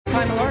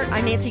Crime Alert,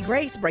 I'm Nancy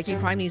Grace. Breaking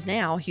crime news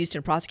now.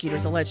 Houston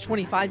prosecutors allege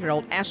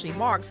 25-year-old Ashley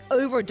Marks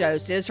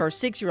overdoses her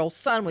 6-year-old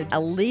son with a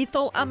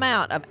lethal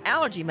amount of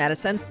allergy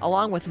medicine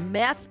along with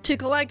meth to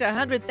collect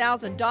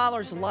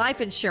 $100,000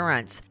 life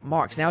insurance.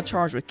 Marks now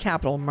charged with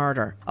capital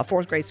murder. A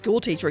fourth-grade school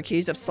teacher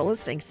accused of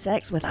soliciting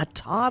sex with a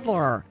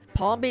toddler.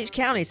 Palm Beach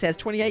County says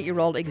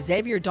 28-year-old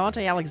Xavier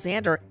Dante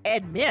Alexander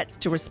admits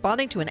to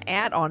responding to an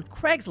ad on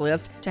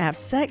Craigslist to have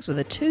sex with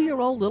a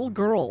 2-year-old little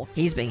girl.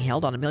 He's being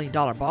held on $1 million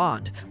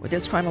bond. With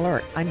this Crime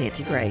Alert, I'm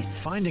Nancy Grace.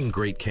 Finding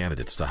great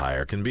candidates to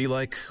hire can be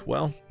like,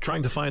 well,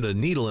 trying to find a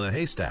needle in a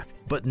haystack.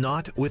 But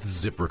not with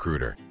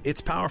ZipRecruiter.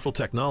 Its powerful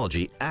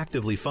technology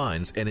actively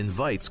finds and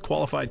invites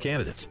qualified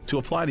candidates to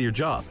apply to your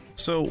job.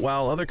 So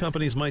while other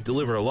companies might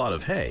deliver a lot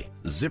of hay,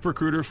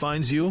 ZipRecruiter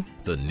finds you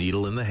the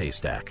needle in the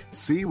haystack.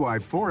 See why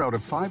 4 out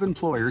of 5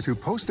 employers who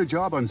post a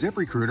job on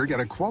ZipRecruiter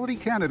get a quality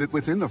candidate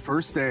within the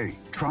first day.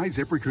 Try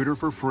ZipRecruiter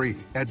for free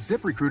at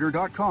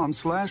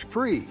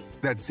ZipRecruiter.com/free.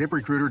 That's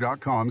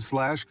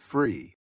ZipRecruiter.com/free.